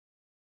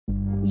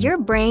Your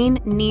brain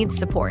needs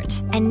support,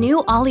 and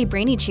new Ollie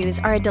Brainy Chews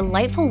are a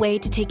delightful way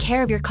to take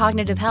care of your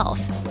cognitive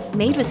health.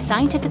 Made with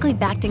scientifically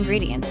backed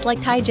ingredients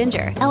like Thai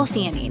ginger,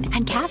 L-theanine,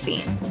 and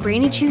caffeine,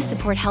 Brainy Chews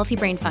support healthy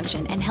brain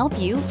function and help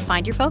you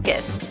find your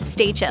focus,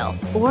 stay chill,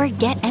 or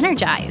get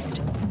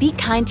energized. Be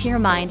kind to your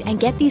mind and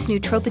get these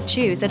nootropic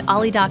chews at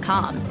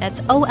ollie.com.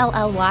 That's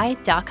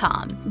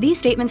OLLY.com. These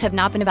statements have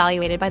not been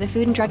evaluated by the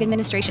Food and Drug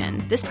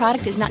Administration. This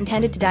product is not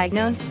intended to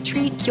diagnose,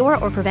 treat, cure,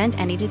 or prevent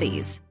any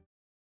disease.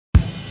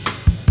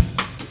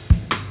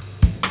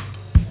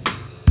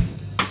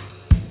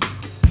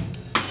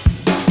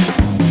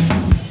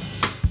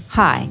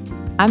 Hi,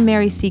 I'm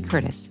Mary C.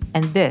 Curtis,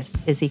 and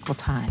this is Equal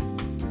Time.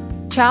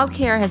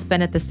 Childcare has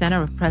been at the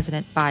center of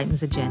President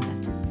Biden's agenda.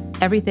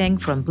 Everything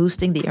from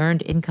boosting the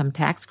Earned Income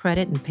Tax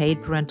Credit and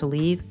paid parental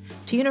leave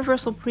to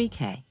universal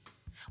pre-K.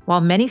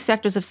 While many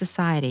sectors of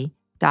society,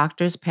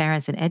 doctors,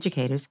 parents, and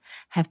educators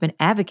have been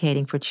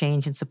advocating for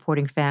change in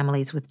supporting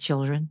families with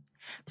children,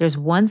 there's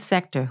one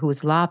sector who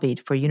has lobbied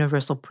for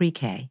universal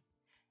pre-K.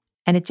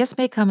 And it just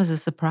may come as a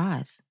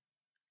surprise.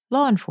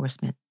 Law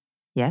enforcement.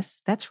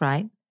 Yes, that's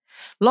right.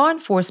 Law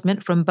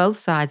enforcement from both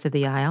sides of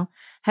the aisle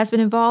has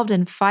been involved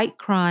in Fight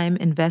Crime,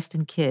 Invest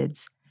in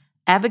Kids,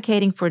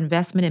 advocating for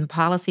investment in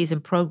policies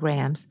and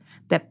programs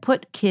that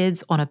put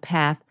kids on a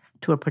path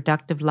to a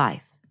productive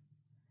life.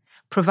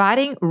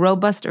 Providing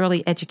robust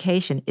early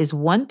education is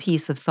one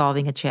piece of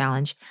solving a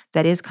challenge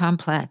that is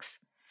complex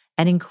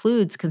and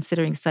includes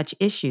considering such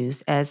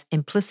issues as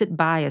implicit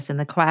bias in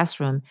the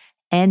classroom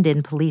and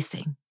in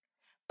policing.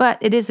 But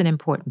it is an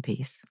important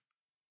piece.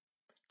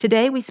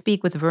 Today we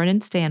speak with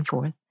Vernon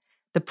Stanforth,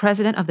 the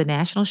president of the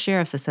National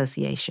Sheriff's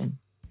Association,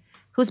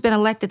 who's been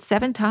elected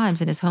 7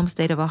 times in his home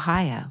state of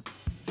Ohio.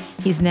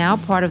 He's now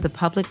part of the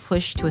public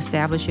push to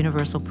establish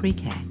universal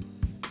pre-K.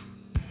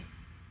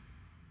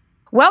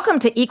 Welcome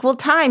to Equal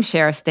Time,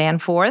 Sheriff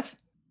Stanforth.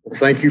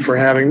 Thank you for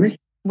having me.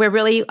 We're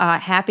really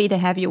happy to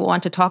have you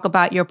on to talk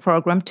about your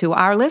program to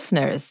our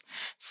listeners.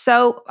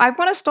 So I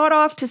want to start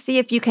off to see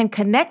if you can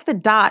connect the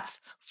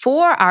dots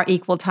for our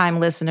Equal Time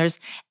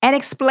listeners and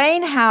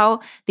explain how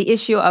the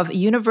issue of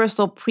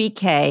universal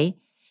pre-K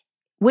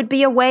would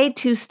be a way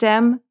to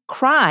stem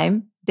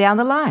crime down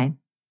the line.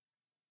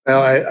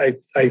 Well,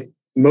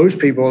 most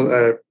people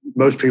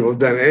who've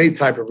done any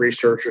type of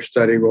research or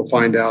study will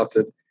find out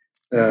that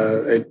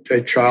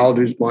a child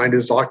whose mind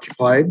is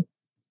occupied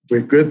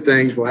with good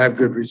things will have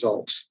good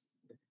results.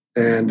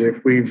 And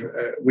if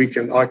we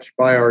can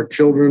occupy our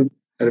children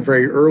at a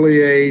very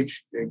early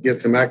age and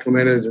get them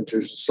acclimated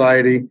into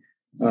society,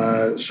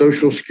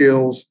 social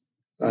skills,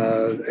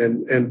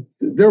 and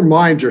their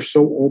minds are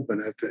so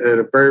open at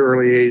a very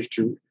early age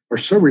are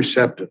so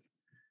receptive.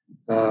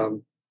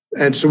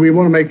 And so we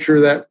want to make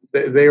sure that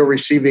they are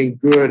receiving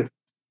good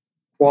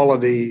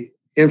quality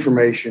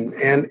information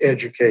and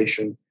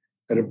education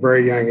at a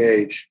very young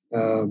age.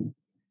 And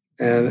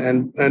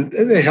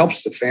it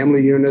helps the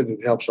family unit,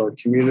 it helps our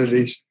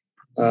communities.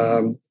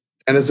 And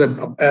as a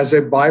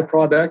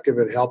byproduct, if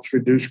it helps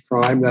reduce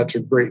crime, that's a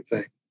great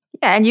thing.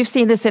 Yeah, and you've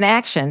seen this in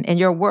action in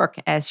your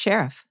work as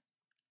sheriff.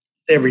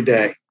 Every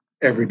day.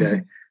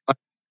 I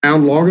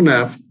found long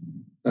enough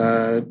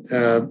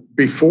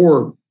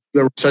before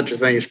there was such a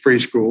thing as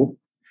preschool.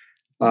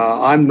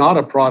 I'm not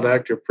a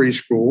product of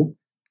preschool.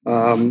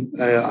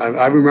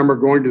 I remember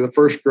going to the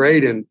first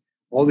grade and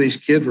all these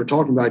kids were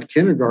talking about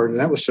kindergarten.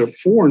 That was so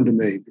foreign to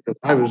me because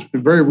I was in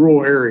a very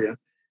rural area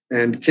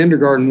and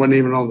kindergarten wasn't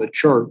even on the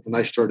chart when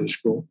I started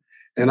school.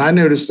 And I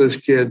noticed those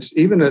kids,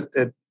 even at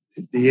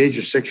the age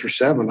of 6 or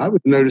 7, I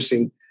was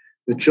noticing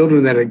the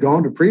children that had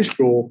gone to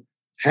preschool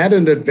had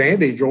an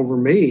advantage over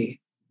me.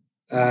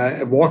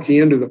 Walking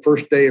into the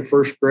first day of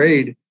first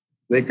grade,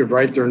 they could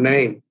write their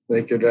name.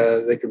 They could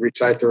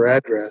recite their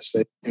address.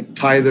 They could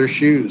tie their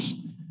shoes.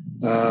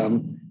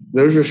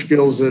 Those are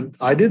skills that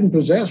I didn't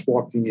possess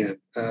walking in.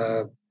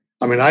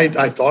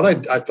 I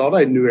thought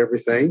I knew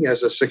everything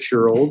as a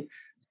 6-year-old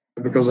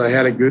because I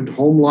had a good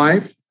home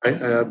life,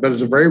 but it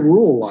was a very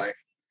rural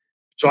life.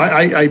 So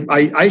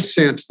I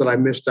sensed that I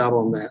missed out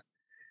on that.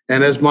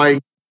 And as my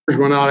years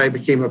went on, I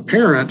became a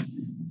parent.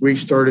 We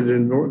started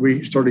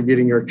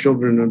getting our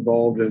children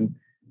involved in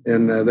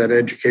that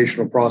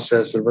educational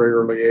process at a very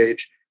early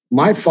age.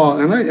 My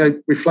father, and I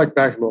reflect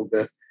back a little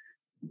bit,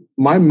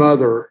 my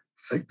mother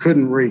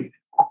couldn't read.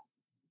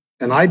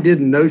 And I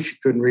didn't know she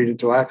couldn't read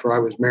until after I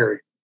was married.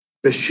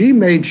 But she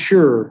made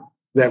sure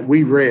that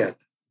we read.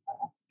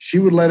 She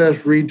would let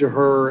us read to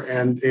her,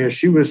 and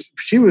she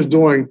was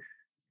doing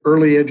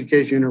early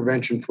education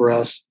intervention for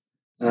us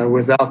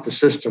without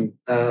the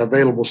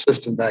available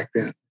system back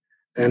then.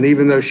 And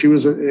even though she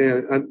was,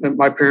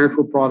 my parents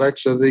were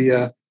products of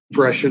the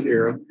Depression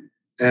era,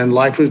 and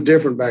life was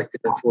different back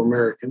then for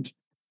Americans,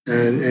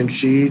 and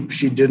she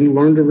didn't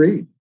learn to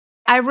read.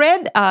 I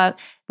read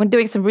when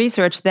doing some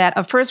research that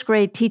a first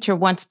grade teacher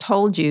once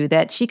told you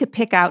that she could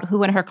pick out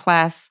who in her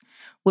class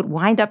would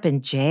wind up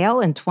in jail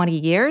in 20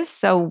 years.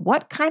 So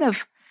what kind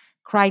of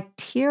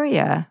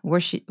criteria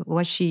was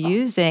she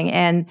using?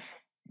 And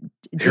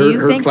do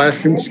you think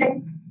classrooms?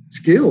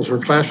 skills, her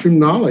classroom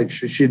knowledge.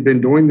 She had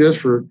been doing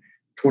this for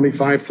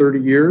 25, 30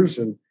 years,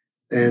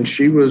 and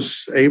she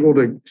was able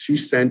to, she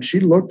said,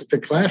 she looked at the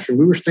classroom.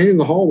 We were standing in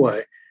the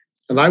hallway,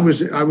 and I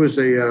was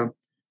a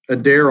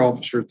DARE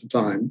officer at the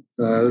time.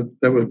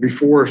 That was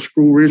before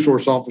school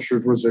resource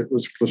officers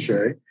was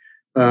cliche.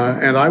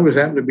 And I was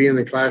happened to be in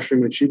the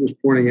classroom, and she was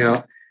pointing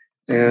out,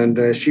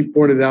 and she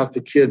pointed out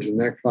the kids in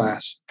that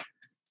class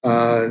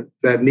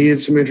that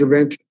needed some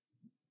intervention.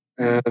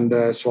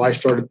 And so I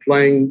started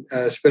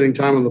spending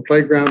time on the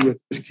playground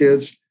with those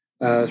kids,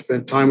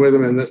 spent time with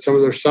them. And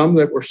there's some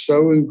that were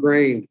so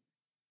ingrained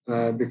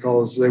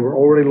because they were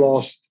already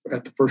lost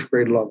at the first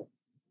grade level.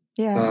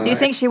 Yeah. Do you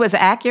think she was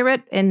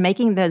accurate in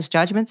making those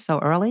judgments so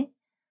early?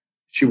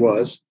 She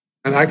was.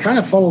 And I kind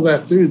of followed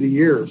that through the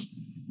years.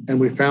 And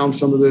we found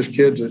some of those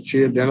kids that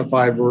she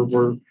identified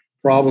were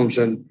problems.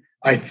 And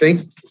I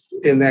think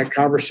in that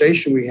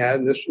conversation we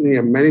had, this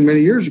many,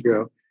 many years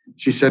ago,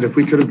 she said, if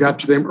we could have got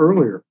to them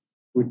earlier,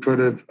 we could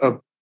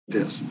have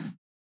this.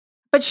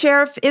 But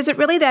Sheriff, is it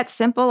really that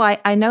simple?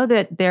 I know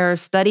that there are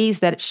studies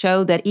that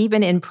show that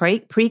even in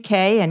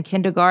pre-K and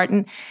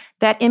kindergarten,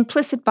 that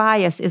implicit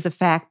bias is a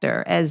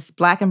factor, as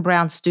Black and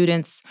brown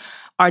students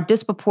are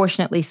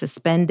disproportionately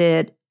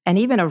suspended and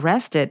even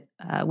arrested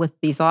with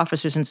these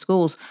officers in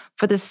schools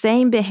for the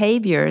same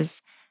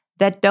behaviors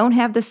that don't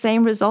have the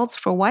same results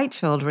for white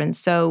children.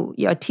 So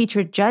a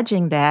teacher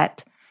judging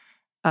that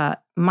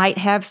might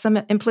have some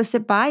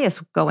implicit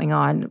bias going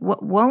on.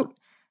 Won't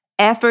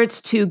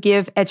efforts to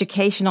give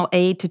educational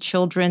aid to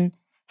children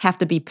have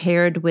to be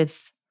paired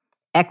with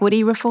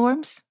equity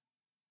reforms?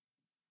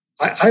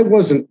 I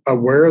wasn't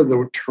aware of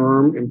the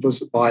term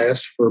implicit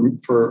bias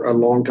for a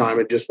long time.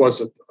 It just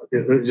wasn't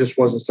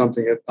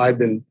something that I'd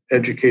been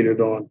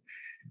educated on.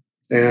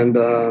 And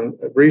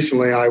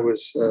recently, I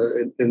was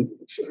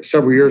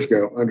several years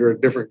ago under a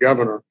different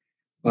governor.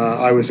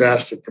 I was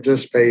asked to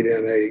participate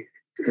in a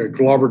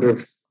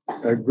collaborative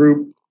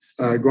group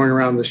going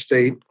around the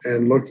state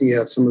and looking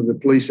at some of the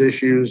police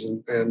issues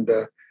and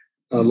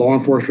law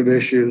enforcement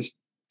issues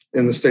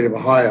in the state of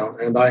Ohio.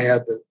 And I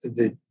had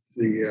the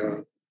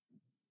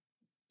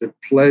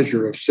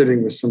pleasure of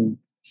sitting with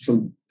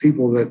some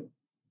people that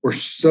were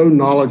so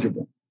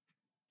knowledgeable.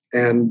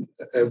 And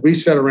as we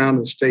sat around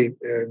the state,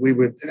 we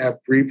would have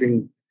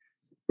briefings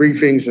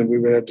and we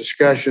would have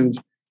discussions.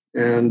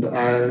 And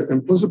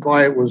implicit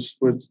bias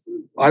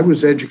I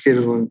was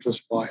educated on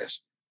implicit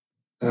bias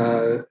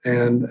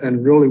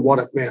and really what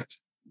it meant.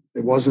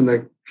 It wasn't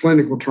a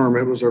clinical term;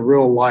 it was a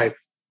real life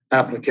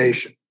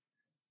application.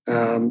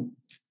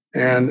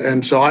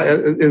 And so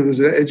it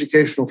was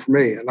educational for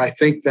me. And I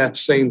think that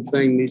same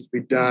thing needs to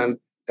be done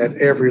at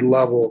every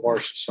level of our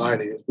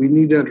society. We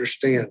need to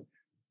understand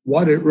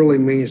what it really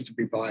means to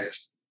be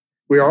biased.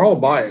 We are all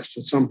biased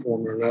in some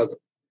form or another.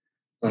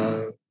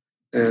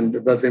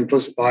 But the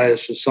implicit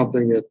bias is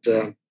something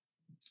that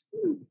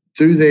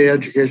through the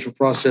educational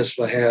process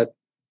that I had,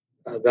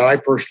 that I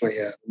personally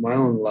had on my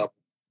own level,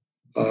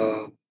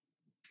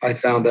 I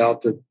found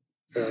out that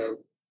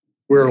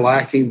we're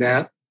lacking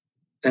that.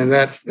 And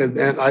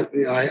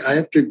I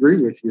have to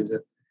agree with you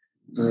that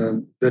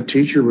the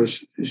teacher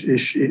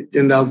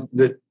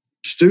the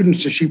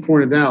students that she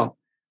pointed out,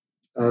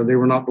 they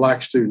were not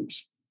Black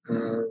students.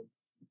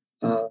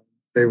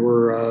 They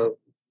were,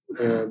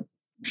 I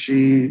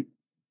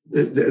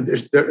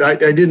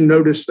didn't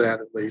notice that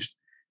at least.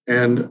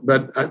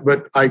 But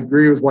I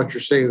agree with what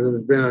you're saying.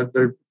 There's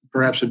been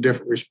perhaps a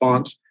different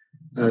response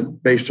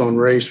based on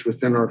race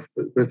within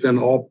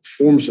all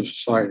forms of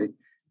society.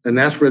 And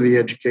that's where the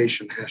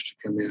education has to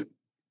come in,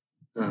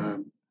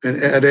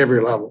 and at every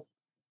level.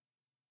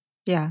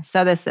 Yeah.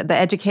 So the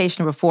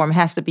education reform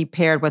has to be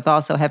paired with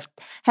also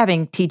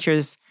having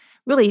teachers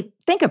really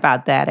think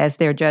about that as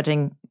they're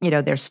judging,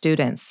 their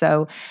students.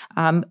 So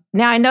now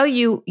I know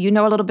you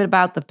know a little bit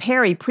about the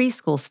Perry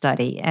preschool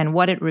study and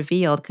what it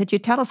revealed. Could you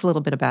tell us a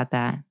little bit about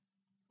that?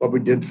 What we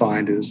did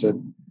find is that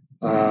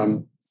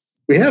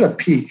we had a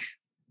peak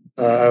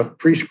of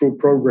preschool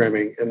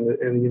programming in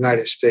the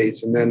United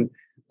States, and then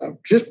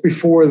just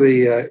before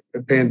the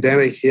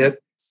pandemic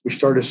hit, we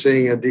started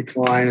seeing a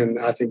decline, and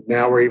I think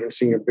now we're even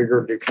seeing a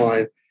bigger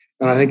decline.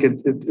 And I think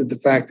the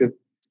fact that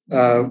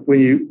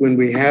when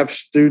we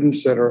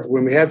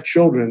have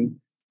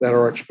children that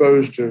are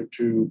exposed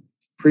to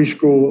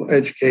preschool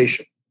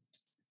education,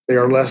 they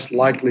are less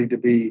likely to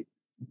be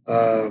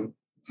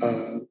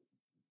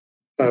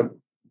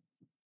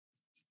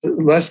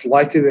less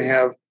likely to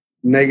have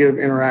negative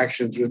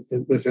interactions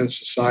within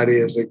society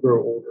as they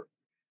grow older.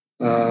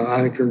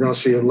 I think you're going to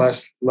see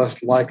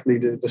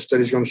the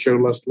study's going to show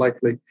less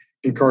likely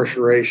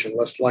incarceration,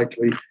 less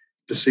likely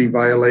to see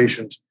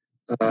violations.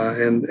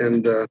 And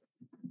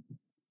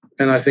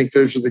I think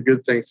those are the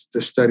good things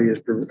the study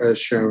has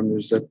shown,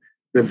 is that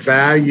the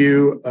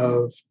value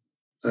of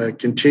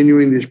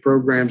continuing these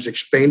programs,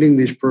 expanding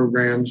these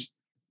programs.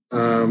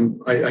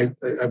 I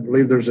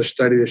believe there's a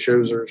study that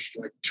shows there's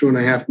like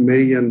 2.5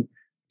 million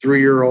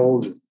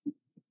 3-year-olds,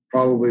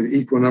 probably the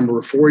equal number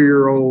of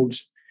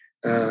 4-year-olds.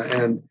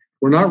 And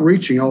we're not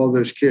reaching all of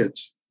those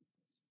kids.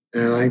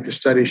 And I think the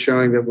study is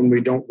showing that when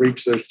we don't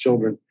reach those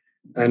children,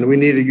 and we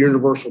need a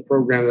universal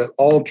program that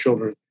all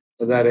children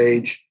of that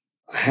age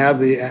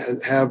have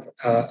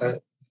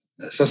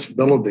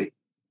accessibility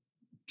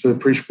to the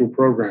preschool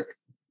programming,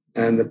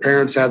 and the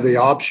parents have the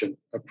option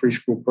of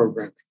preschool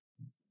programming.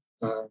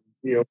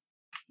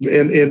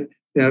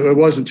 It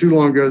wasn't too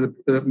long ago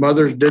that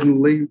mothers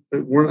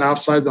weren't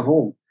outside the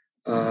home,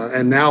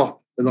 and now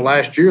in the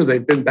last year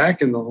they've been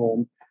back in the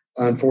home,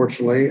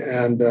 unfortunately,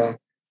 and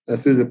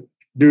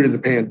due to the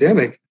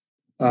pandemic.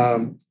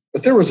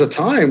 But there was a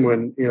time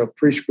when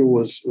preschool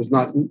was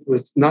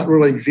not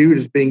really viewed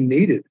as being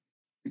needed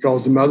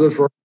because the mothers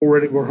were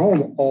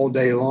home all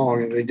day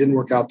long and they didn't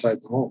work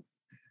outside the home.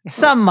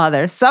 Some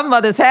mothers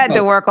had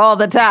to work all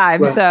the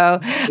time.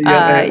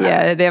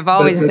 They've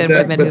always been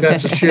women. But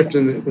that's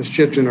a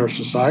shift in our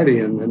society,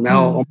 and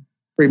now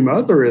every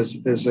mother is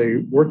a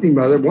working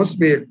mother, wants to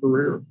be a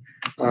career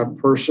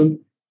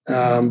person,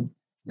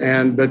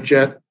 but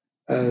yet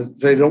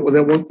they don't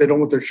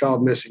want their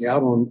child missing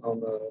out on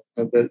the.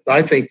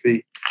 I think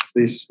the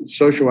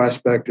social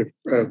aspect of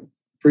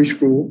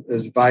preschool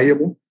is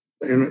valuable.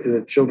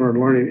 The children are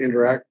learning to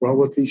interact well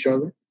with each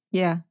other.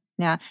 Yeah.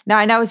 Now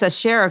I know as a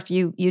sheriff,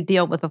 you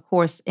deal with, of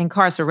course,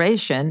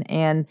 incarceration,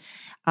 and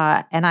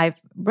I've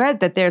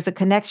read that there's a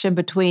connection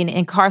between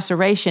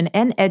incarceration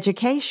and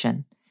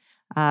education.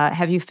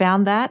 Have you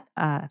found that?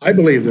 I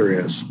believe there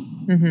is.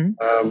 Mm-hmm.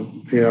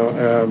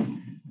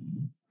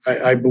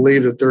 I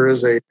believe that there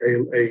is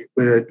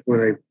when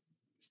a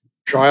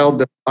child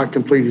does not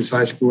complete his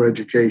high school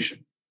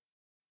education,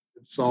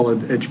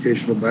 solid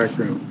educational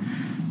background,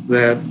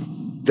 that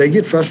they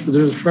get frustrated.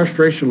 There's a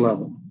frustration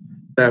level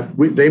that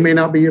they may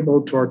not be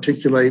able to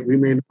articulate. We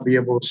may not be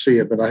able to see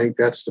it, but I think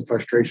that's the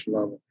frustration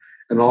level.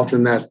 And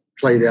often that's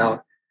played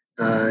out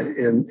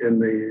in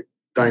the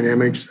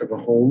dynamics of a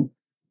home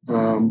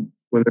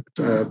when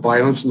there's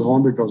violence in the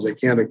home because they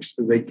can't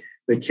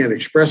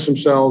express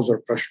themselves,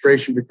 or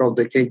frustration because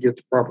they can't get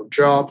the proper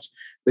jobs.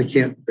 They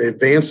can't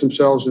advance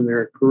themselves in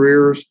their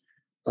careers.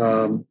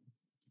 I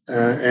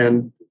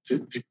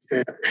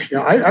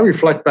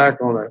reflect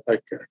back on a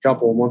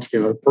couple of months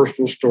ago, a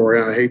personal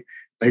story. I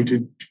hate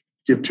to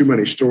give too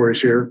many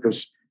stories here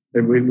because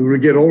when we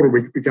get older,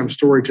 we become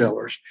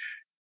storytellers.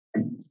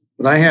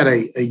 But I had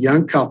a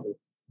young couple.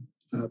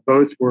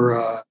 Both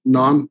were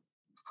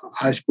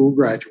non-high school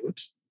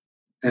graduates,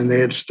 and they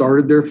had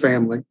started their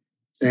family.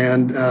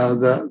 And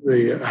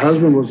the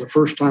husband was a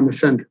first-time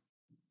offender.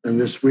 And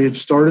we had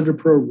started a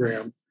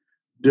program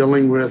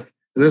dealing with,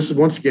 and this is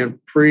once again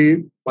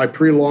my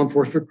pre-law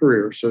enforcement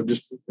career. So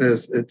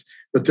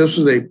but this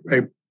was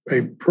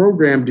a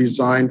program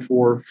designed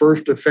for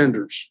first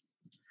offenders,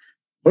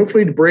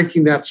 hopefully to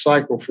breaking that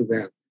cycle for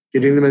them,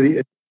 getting them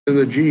in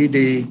the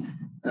GED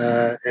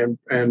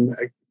and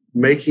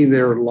making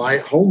their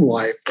home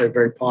life a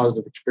very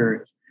positive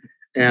experience.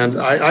 And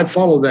I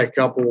followed that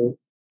couple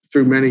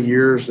through many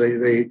years.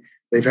 They've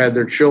had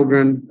their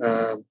children.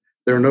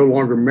 They're no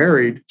longer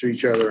married to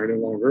each other any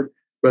longer,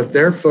 but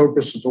their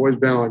focus has always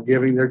been on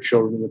giving their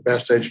children the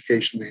best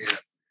education they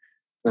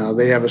have.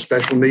 They have a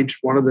special needs.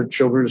 One of their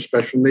children has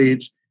special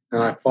needs,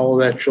 and I follow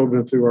that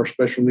children through our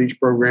special needs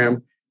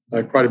program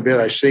quite a bit.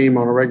 I see them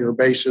on a regular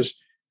basis,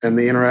 and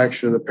the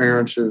interaction of the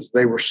parents is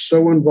they were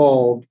so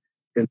involved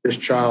in this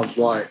child's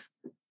life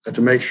to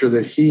make sure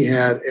that he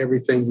had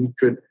everything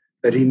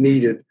that he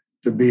needed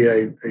to be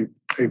a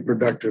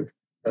productive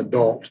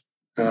adult.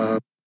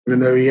 Even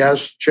though he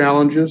has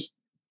challenges,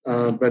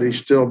 but he's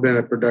still been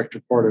a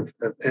productive part of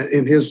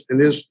in his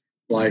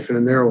life and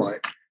in their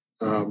life.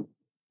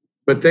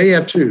 But they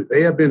have too.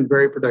 They have been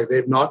very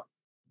productive.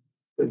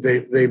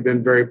 They've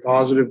been very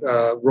positive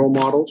role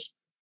models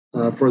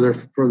for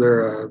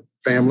their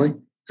family,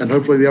 and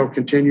hopefully they'll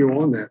continue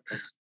on that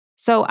path.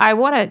 So I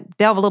want to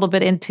delve a little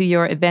bit into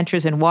your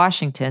adventures in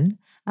Washington.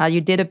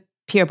 You did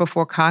appear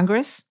before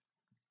Congress.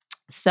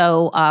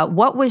 So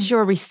what was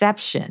your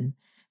reception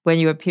when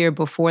you appeared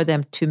before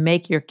them to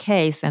make your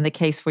case and the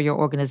case for your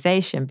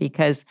organization?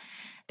 Because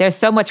there's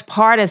so much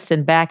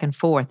partisan back and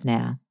forth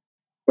now.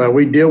 Well,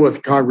 we deal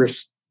with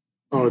Congress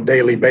on a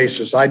daily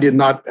basis. I did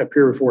not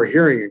appear before a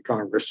hearing in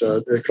Congress.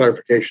 There's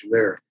clarification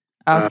there.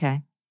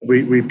 Okay.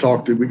 We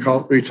talked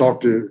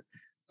to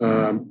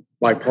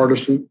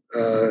bipartisan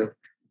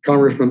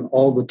congressmen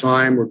all the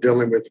time. We're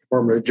dealing with the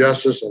Department of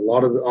Justice, a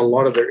lot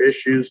of their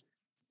issues,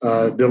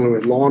 dealing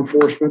with law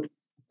enforcement.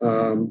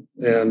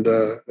 And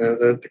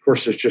of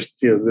course, there's just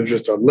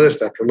a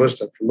list after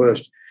list after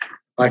list.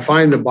 I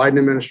find the Biden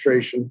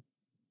administration,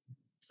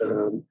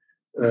 the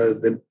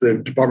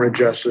Department of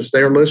Justice,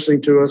 they are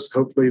listening to us.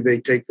 Hopefully, they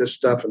take this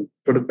stuff and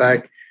put it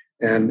back,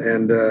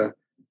 and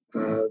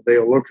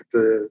they'll look at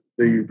the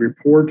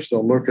reports.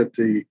 They'll look at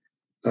the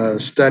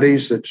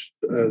studies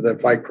that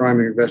Fight Crime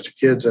and Invest in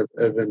Kids have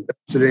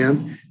invested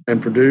in and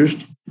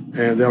produced,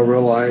 and they'll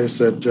realize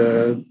that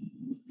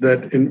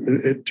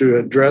to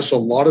address a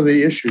lot of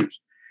the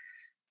issues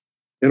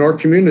in our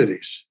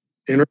communities,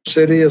 in our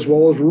city as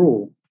well as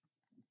rural,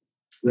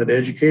 that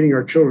educating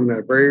our children at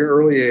a very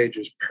early age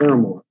is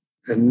paramount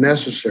and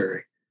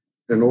necessary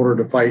in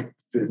order to fight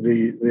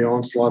the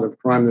onslaught of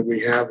crime that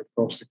we have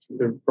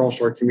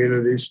across our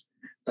communities.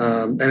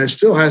 And it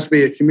still has to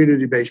be a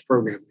community-based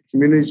program. The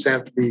communities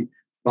have to be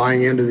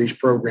buying into these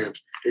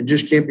programs. It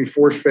just can't be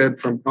force-fed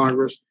from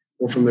Congress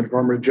or from the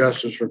Department of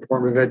Justice or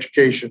Department of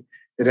Education.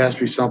 It has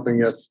to be something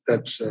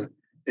that's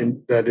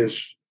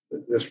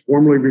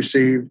formally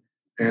received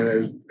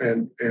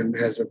and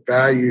has a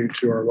value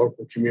to our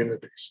local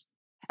communities.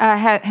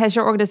 Has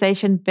your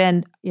organization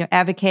been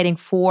advocating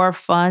for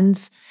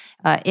funds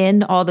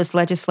in all this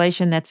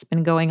legislation that's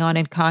been going on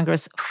in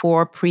Congress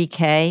for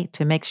pre-K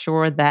to make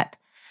sure that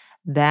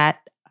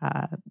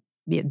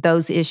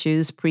those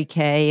issues,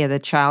 pre-K, the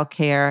child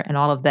care and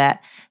all of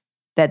that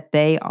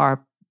they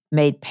are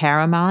made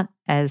paramount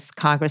as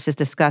Congress is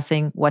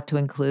discussing what to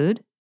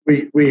include?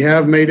 We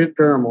have made it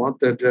paramount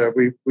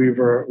that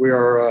we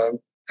are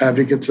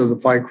advocates of the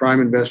Fight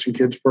Crime, Invest in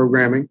Kids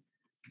programming,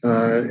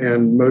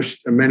 and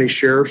many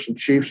sheriffs and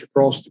chiefs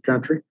across the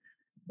country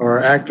are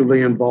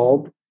actively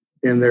involved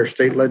in their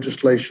state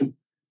legislation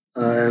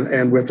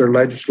and with their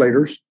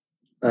legislators,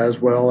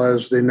 as well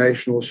as the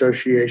national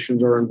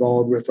associations are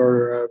involved with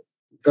our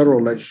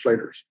federal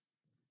legislators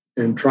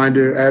in trying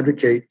to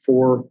advocate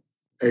for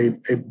a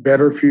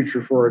better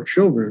future for our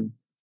children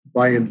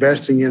by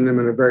investing in them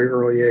at a very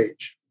early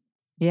age.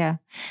 Yeah.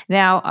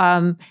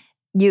 Now,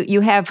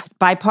 you have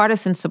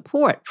bipartisan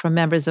support from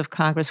members of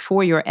Congress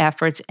for your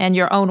efforts, and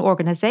your own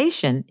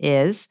organization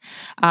is.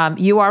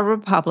 You are a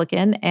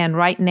Republican, and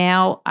right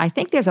now, I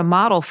think there's a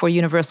model for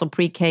universal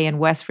pre-K in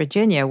West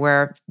Virginia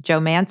where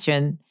Joe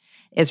Manchin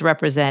is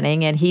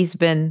representing, and he's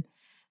been,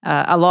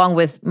 along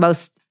with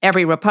most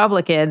every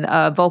Republican,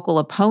 a vocal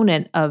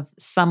opponent of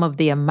some of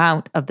the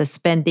amount of the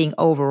spending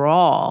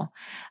overall.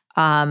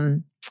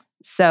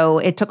 So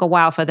it took a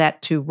while for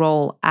that to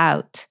roll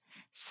out.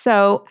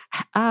 So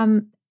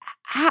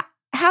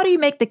how do you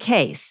make the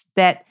case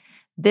that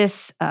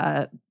this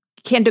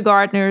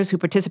kindergartners who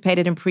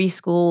participated in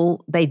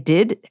preschool, they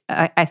did,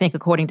 I think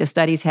according to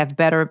studies, have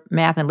better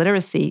math and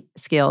literacy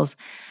skills.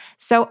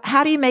 So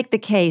how do you make the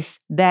case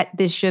that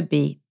this should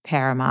be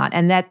paramount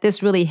and that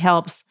this really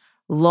helps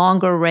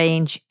longer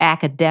range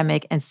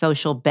academic and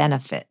social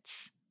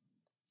benefits?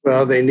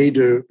 Well, they need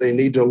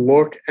to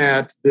look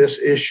at this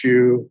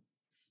issue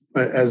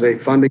as a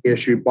funding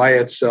issue by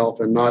itself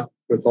and not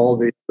with all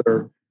the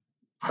other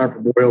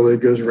hyperboil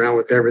that goes around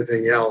with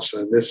everything else.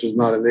 And this is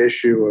not an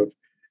issue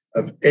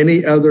of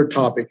any other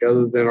topic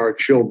other than our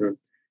children.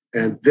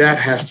 And that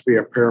has to be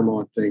a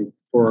paramount thing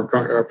for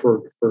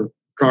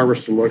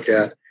Congress to look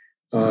at.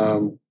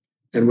 And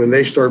when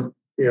they start,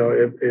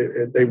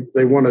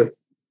 they want to,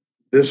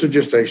 this is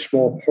just a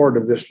small part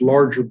of this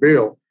larger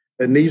bill.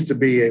 It needs to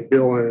be a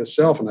bill in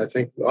itself. And I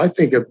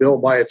think a bill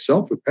by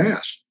itself would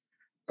pass.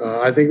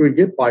 I think we'd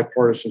get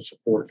bipartisan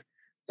support.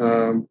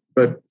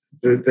 But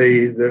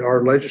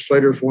our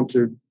legislators want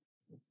to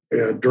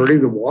dirty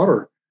the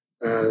water,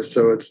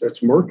 so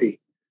it's murky.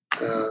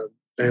 And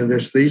there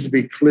needs to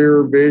be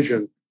clear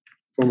vision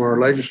from our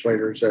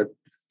legislators that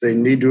they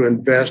need to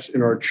invest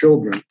in our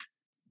children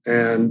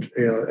and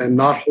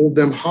not hold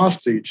them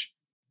hostage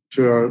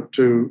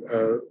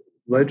to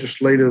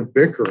legislative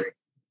bickering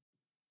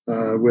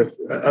with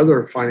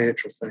other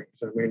financial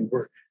things. I mean,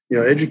 we're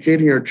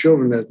educating our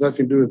children has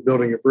nothing to do with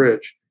building a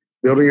bridge.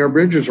 Building our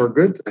bridges are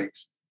good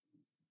things,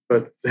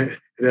 but it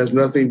has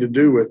nothing to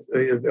do with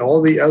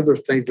all the other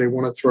things they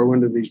want to throw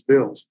into these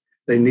bills.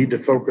 They need to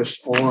focus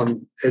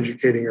on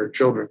educating our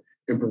children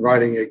and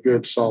providing a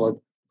good, solid,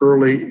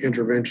 early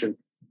intervention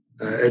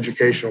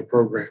educational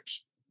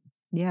programs.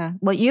 Yeah.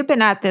 Well, you've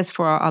been at this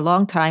for a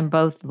long time,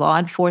 both law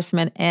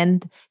enforcement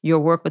and your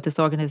work with this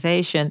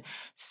organization.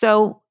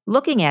 So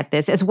looking at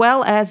this, as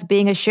well as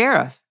being a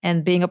sheriff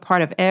and being a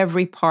part of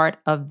every part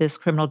of this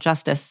criminal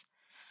justice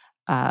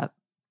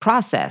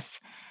process,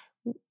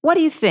 what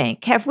do you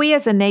think? Have we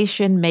as a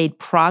nation made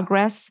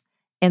progress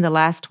in the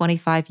last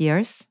 25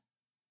 years?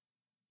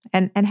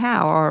 And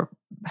how, or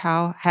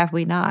how have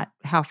we not?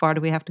 How far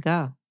do we have to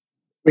go?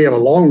 We have a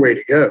long way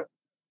to go,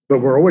 but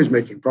we're always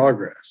making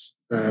progress.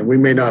 We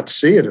may not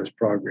see it as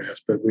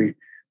progress, but we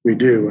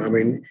do. I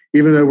mean,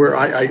 even though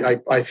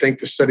I think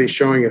the study is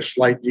showing a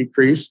slight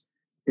decrease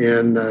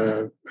in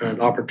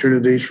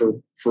opportunities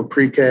for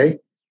pre-K,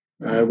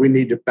 we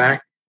need to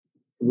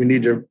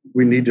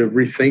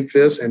rethink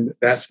this, and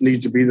that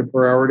needs to be the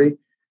priority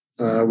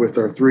with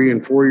our 3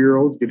 and 4 year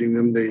olds, getting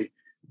them the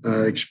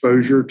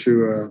exposure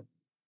to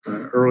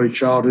early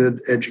childhood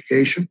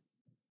education.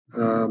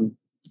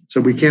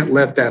 So we can't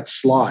let that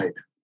slide,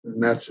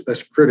 and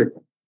that's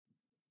critical.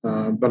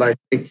 But I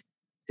think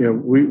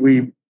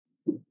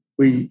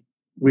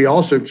we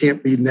also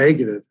can't be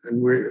negative,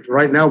 and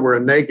right now we're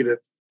a negative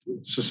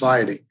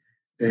society,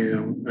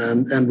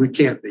 and we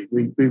can't be.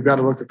 We've got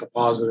to look at the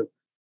positive.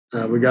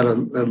 We got to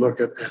look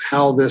at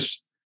how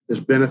this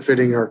is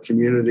benefiting our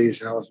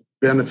communities, how it's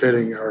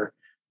benefiting our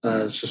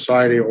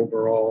society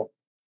overall.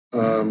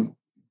 When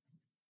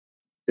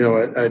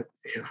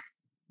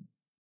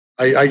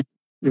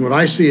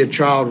I see a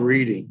child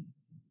reading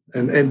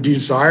and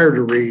desire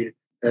to read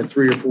at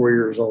 3 or 4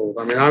 years old,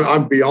 I mean,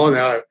 I'm beyond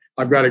that.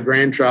 I've got a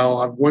grandchild.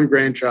 I have one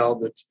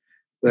grandchild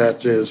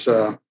that is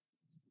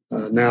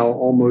now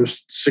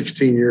almost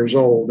 16 years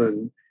old.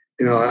 And,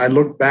 I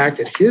look back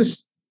at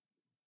his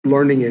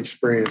learning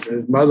experience.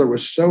 His mother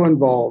was so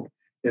involved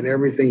in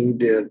everything he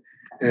did.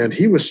 And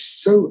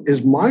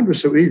his mind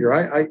was so eager.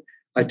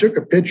 I took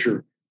a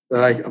picture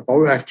that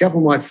I've kept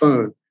on my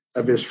phone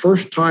of his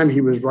first time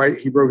he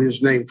wrote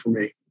his name for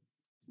me.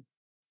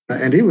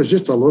 And he was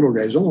just a little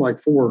guy. He's only like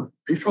 4.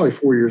 He's probably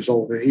 4 years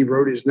old. And he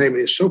wrote his name. And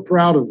he's so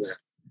proud of that.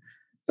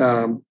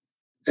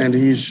 And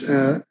he's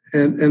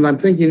and I'm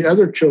thinking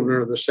other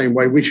children are the same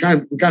way. We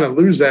kind of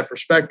lose that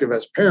perspective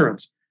as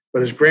parents,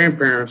 but as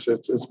grandparents,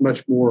 it's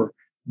much more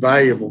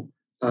valuable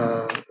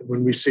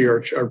when we see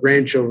our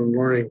grandchildren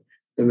learning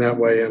in that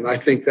way. And I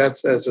think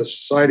that's, as a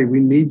society, we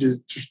need to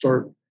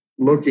start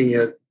looking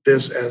at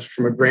this as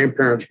from a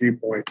grandparent's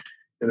viewpoint,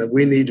 and that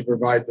we need to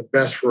provide the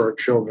best for our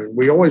children.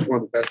 We always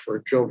want the best for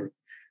our children,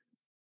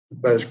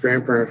 but as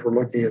grandparents, we're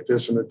looking at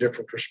this in a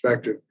different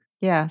perspective.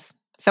 Yes.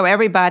 So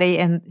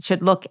everybody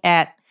should look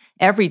at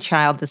every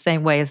child the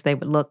same way as they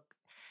would look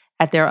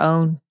at their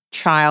own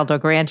child or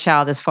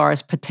grandchild as far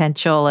as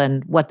potential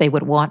and what they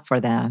would want for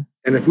them.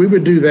 And if we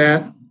would do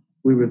that,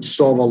 we would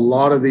solve a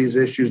lot of these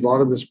issues, a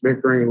lot of this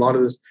bickering, a lot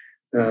of this,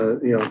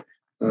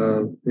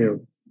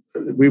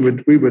 we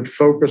would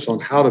focus on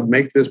how to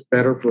make this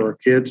better for our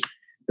kids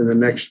in the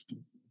next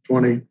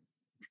 20,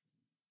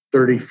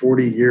 30,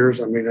 40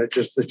 years. I mean, it's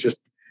just,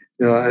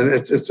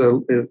 and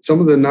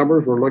some of the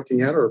numbers we're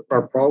looking at are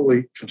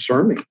probably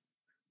concerning.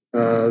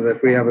 That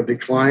if we have a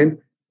decline,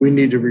 we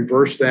need to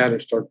reverse that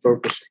and start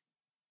focusing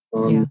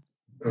on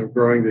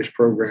growing these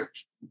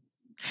programs.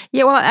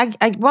 Yeah, well,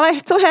 I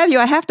still have you.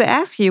 I have to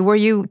ask you, were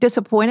you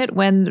disappointed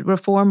when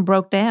reform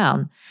broke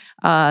down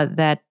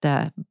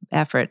that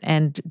effort?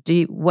 And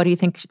what do you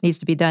think needs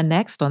to be done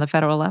next on the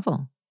federal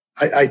level?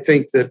 I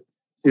think that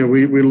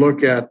we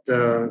look at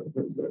the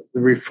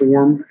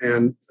reform,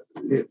 and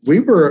we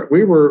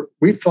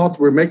thought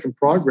we were making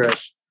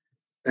progress,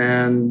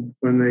 and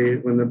when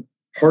the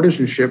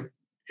partisanship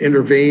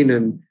intervened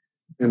and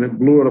it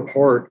blew it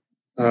apart,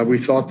 we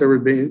thought there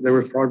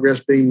was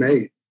progress being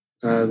made.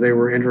 They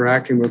were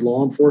interacting with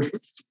law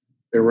enforcement.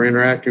 They were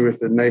interacting with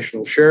the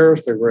national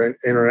sheriffs. They were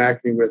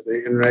interacting with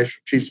the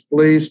international chiefs of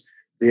police,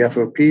 the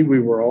FOP. We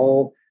were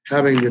all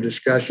having the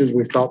discussions.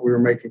 We thought we were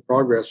making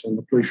progress on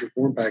the police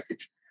reform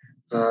package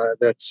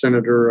that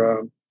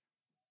Senator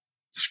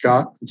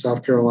Scott in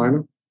South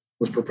Carolina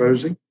was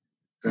proposing.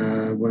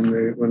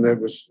 When that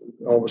was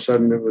all of a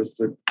sudden, it was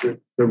the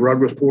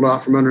rug was pulled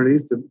out from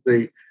underneath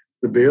the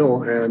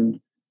bill, and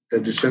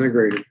it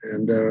disintegrated.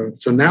 And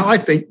so now I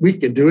think we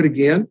can do it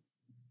again.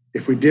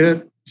 If we did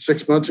it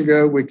 6 months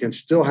ago, we can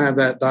still have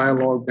that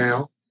dialogue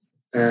now,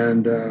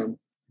 and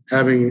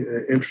having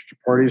interested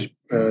parties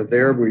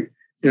there. We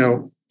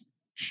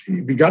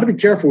got to be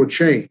careful with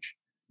change.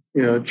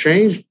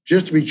 Change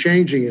just to be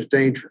changing is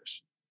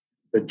dangerous,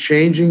 but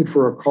changing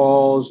for a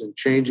cause and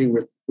changing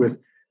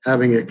with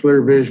having a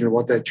clear vision of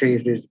what that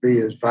change needs to be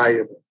is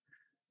valuable.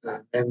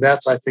 And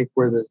that's, I think,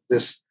 where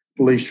this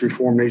police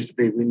reform needs to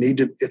be. We need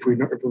to, if we're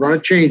going to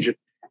change it,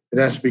 it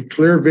has to be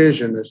clear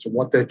vision as to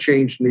what that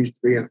change needs to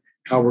be and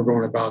how we're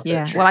going about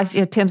that change. Well, I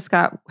see Tim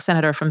Scott,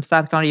 Senator from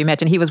South Carolina, you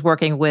mentioned he was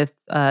working with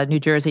New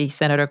Jersey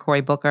Senator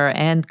Cory Booker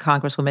and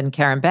Congresswoman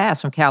Karen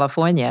Bass from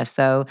California.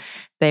 So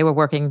they were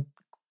working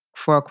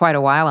for quite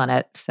a while on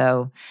it.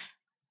 So,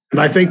 and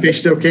I think they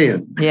still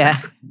can.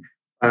 Yeah.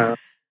 They've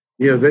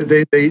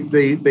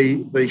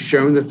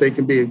shown that they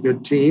can be a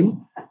good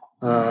team,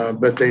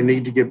 but they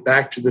need to get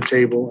back to the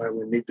table, and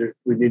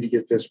we need to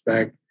get this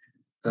back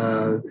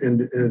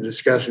in a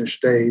discussion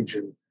stage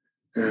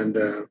and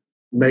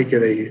make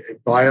it a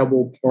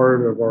viable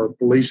part of our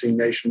policing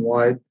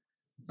nationwide.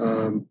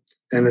 And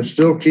it's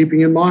still keeping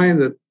in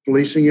mind that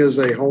policing is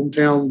a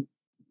hometown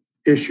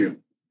issue.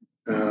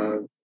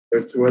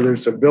 Whether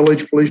it's a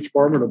village police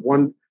department of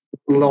one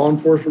law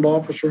enforcement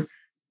officer,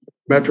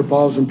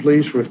 Metropolitan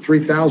Police with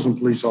 3,000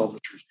 police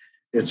officers,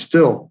 it's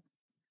still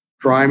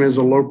crime is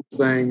a local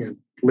thing and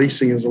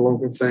policing is a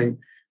local thing,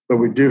 but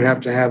we do have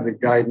to have the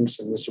guidance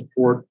and the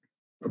support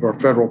of our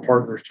federal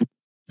partners.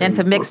 And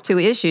to mix two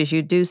issues,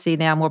 you do see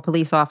now more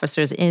police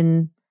officers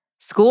in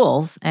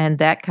schools, and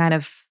that kind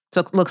of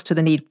looks to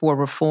the need for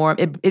reform.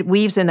 It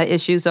weaves in the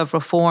issues of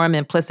reform,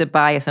 implicit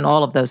bias, and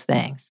all of those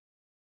things.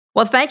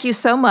 Well, thank you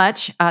so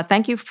much.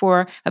 Thank you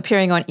for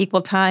appearing on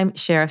Equal Time,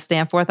 Sheriff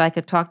Stanforth. I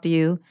could talk to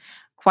you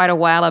quite a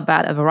while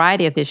about a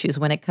variety of issues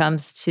when it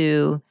comes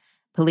to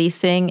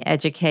policing,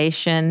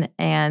 education,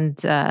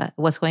 and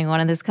what's going on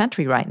in this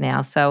country right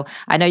now. So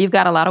I know you've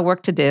got a lot of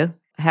work to do.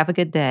 Have a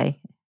good day.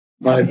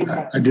 I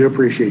do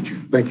appreciate you.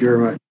 Thank you very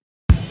much.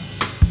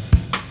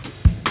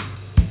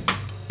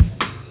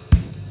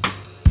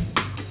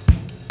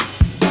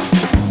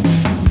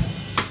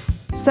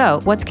 So,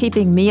 what's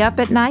keeping me up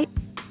at night?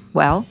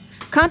 Well,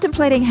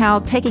 contemplating how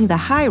taking the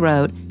high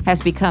road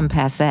has become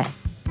passé.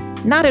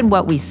 Not in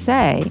what we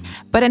say,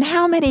 but in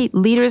how many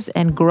leaders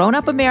and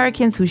grown-up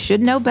Americans who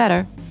should know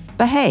better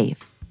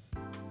behave.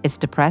 It's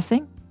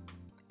depressing,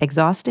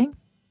 exhausting,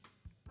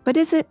 But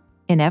is it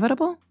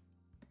inevitable?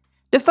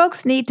 Do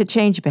folks need to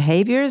change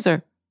behaviors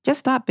or just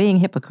stop being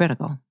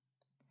hypocritical?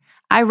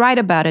 I write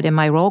about it in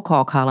my roll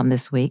call column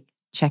this week.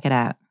 Check it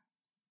out.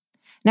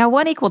 Now,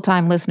 one Equal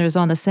Time listener is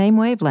on the same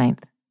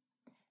wavelength.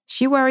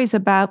 She worries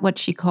about what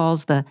she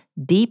calls the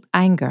deep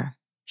anger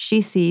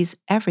she sees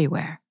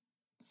everywhere.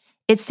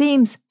 It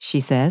seems, she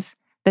says,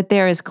 that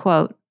there is,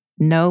 quote,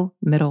 no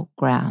middle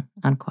ground,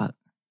 unquote.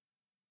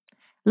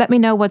 Let me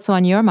know what's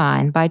on your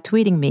mind by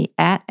tweeting me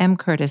at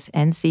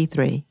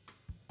mcurtisnc3.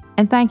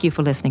 And thank you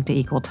for listening to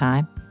Equal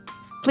Time.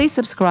 Please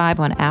subscribe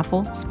on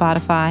Apple,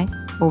 Spotify,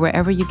 or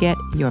wherever you get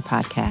your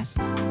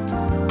podcasts.